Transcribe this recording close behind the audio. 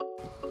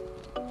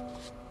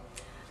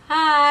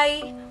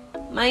Hi,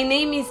 my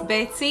name is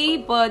Betty,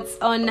 but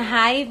on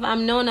Hive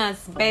I'm known as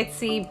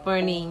Betty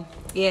Bernie.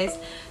 Yes,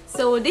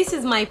 so this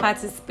is my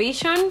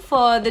participation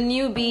for the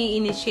Newbie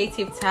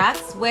initiative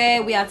tax,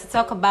 where we are to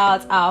talk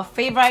about our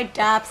favorite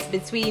dApps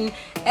between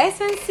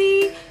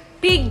SNC,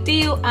 Big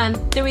Deal, and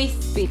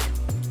 3Speak.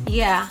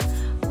 Yeah,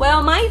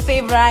 well, my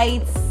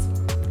favorite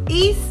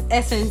is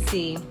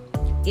SNC.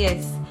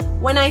 Yes,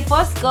 when I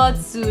first got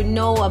to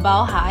know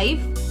about Hive,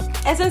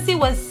 SNC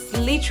was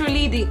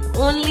literally the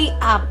only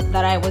app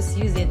that I was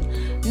using.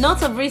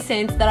 Not of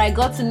recent that I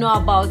got to know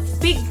about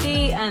Big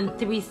D and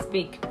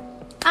 3Speak.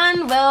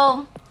 And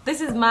well,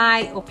 this is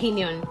my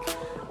opinion.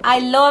 I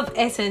love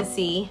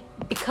SNC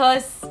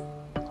because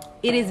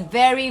it is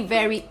very,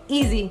 very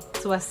easy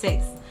to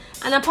access.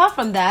 And apart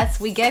from that,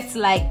 we get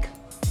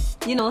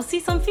to see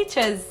some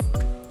features.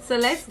 So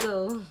let's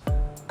go.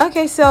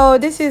 Okay, so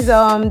this is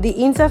the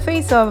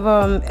interface of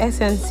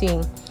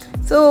SNC.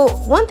 So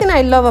one thing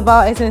I love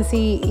about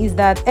SNC is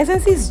that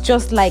SNC is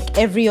just like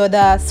every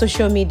other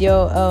social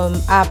media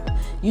app.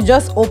 You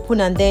just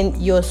open and then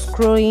you're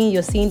scrolling,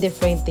 you're seeing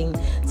different things.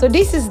 So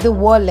this is the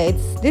wallet.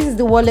 This is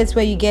the wallet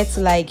where you get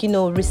to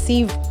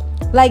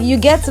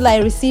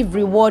receive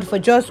reward for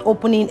just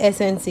opening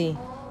SNC.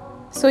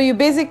 So you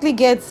basically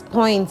get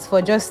points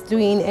for just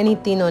doing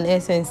anything on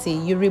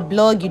SNC. You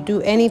reblog, you do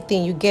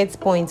anything, you get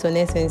points on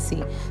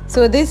SNC.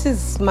 So this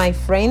is my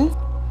friend.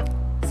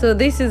 So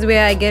this is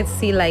where I get to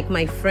see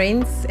my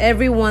friends,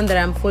 everyone that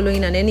I'm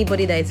following, and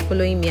anybody that is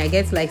following me. I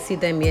get to see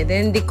them here.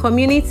 Then the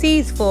community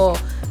is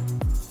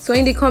so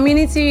in the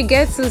community you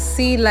get to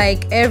see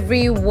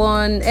every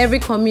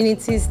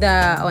communities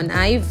that are on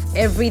Hive,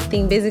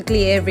 everything,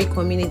 basically every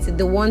community,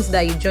 the ones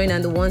that you join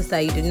and the ones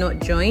that you do not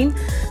join.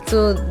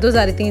 So those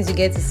are the things you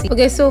get to see.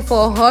 Okay, so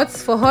for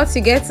HOTS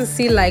you get to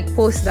see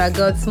posts that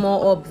got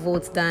more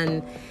upvotes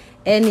than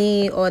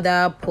any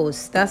other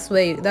post. That's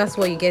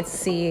what you get to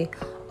see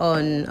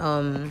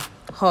on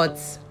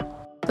HOTS.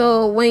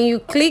 So when you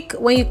click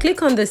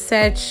on the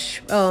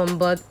search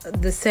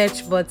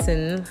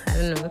button, I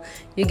don't know,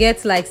 you get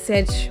to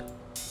search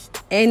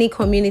any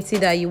community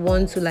that you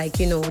want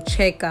to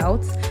check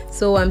out.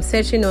 So I'm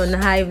searching on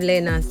Hive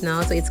Learners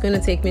now, so it's going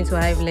to take me to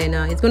Hive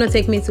Learner. It's going to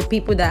take me to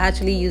people that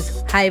actually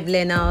use Hive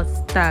Learners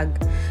tag.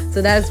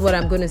 So that's what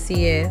I'm going to see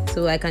here.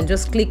 So I can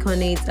just click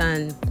on it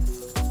and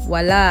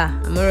voila,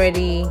 I'm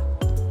already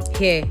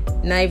here,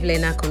 Hive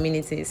Learner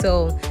community.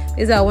 So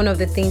these are one of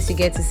the things you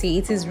get to see.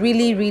 It is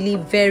really, really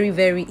very,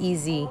 very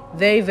easy.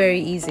 Very, very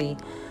easy.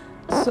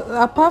 So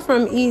apart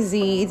from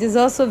easy, it is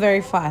also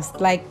very fast.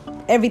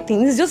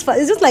 Everything. It's just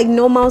like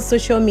normal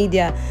social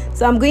media.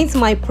 So I'm going to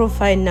my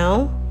profile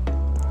now.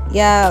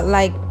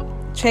 Yeah,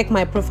 check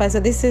my profile. So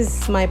this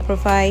is my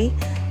profile.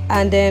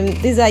 And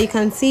these are, you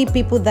can see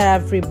people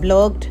that have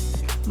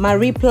reblogged, my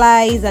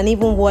replies, and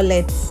even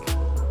wallets.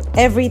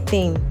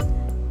 Everything.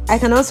 I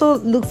can also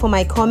look for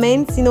my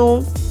comments,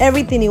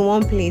 everything in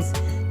one place.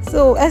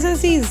 So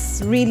SNC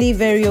is really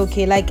very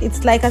okay.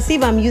 It's like as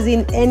if I'm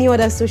using any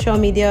other social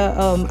media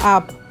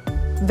app.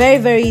 Very,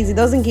 very easy. It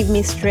doesn't give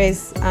me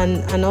stress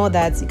and all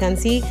that. You can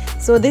see.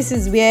 So this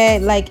is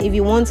where if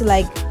you want to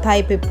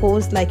type a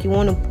post, you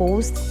want to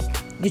post,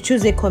 you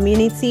choose a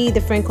community,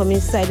 different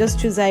communities. So I just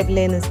choose Hive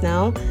Learners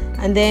now,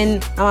 and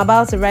then I'm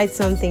about to write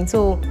something.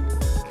 So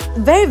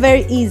very,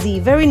 very easy,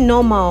 very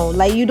normal.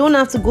 You don't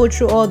have to go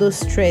through all those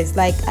stress.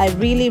 I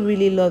really,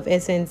 really love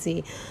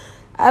SNC.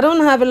 I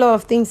don't have a lot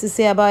of things to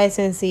say about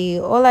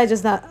SNC.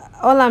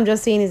 All I'm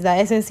just saying is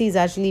that SNC is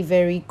actually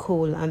very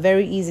cool and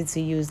very easy to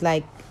use.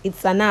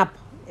 It's an app,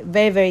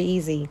 very, very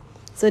easy.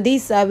 So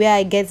these are where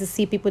I get to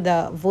see people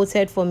that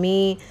voted for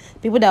me,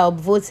 people that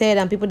upvoted,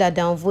 and people that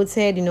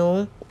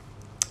downvoted.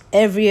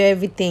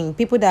 Everything.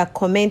 People that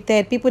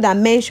commented, people that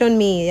mentioned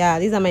me. Yeah,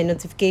 these are my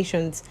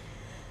notifications.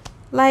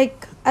 I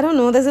don't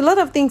know, there's a lot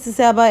of things to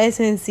say about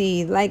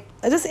SNC.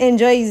 I just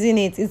enjoy using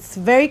it. It's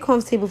very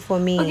comfortable for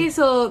me. Okay,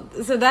 so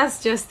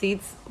that's just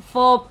it.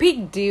 For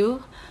Big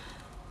Deal,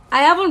 I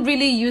haven't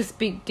really used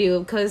Big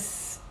Deal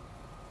because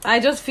I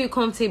just feel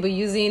comfortable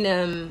using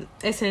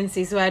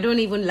SNC, so I don't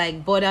even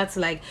bother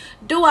to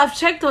though I've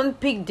checked on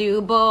Big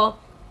Deal, but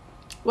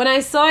when I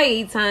saw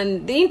it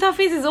and the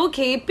interface is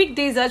okay, Big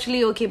Deal is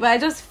actually okay, but I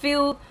just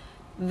feel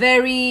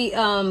very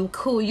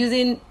cool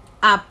using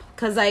app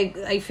because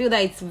I feel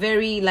that it's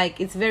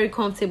very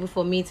comfortable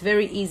for me. It's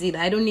very easy.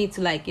 I don't need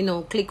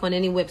to click on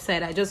any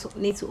website. I just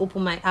need to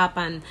open my app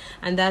and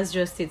that's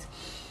just it.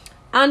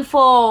 And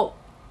for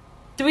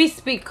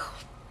 3Speak,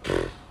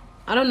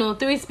 I don't know,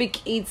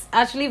 3Speak, it's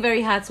actually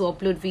very hard to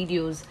upload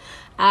videos.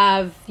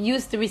 I've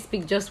used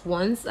 3Speak just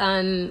once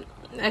and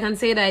I can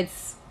say that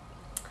it's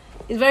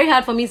very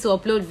hard for me to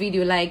upload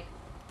video.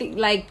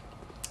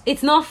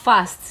 It's not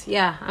fast.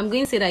 Yeah, I'm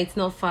going to say that it's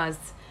not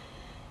fast,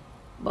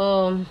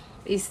 but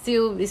it's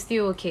still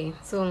okay.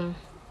 So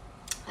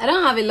I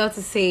don't have a lot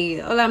to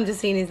say. All I'm just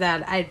saying is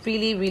that I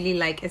really, really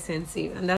like SNC, and that's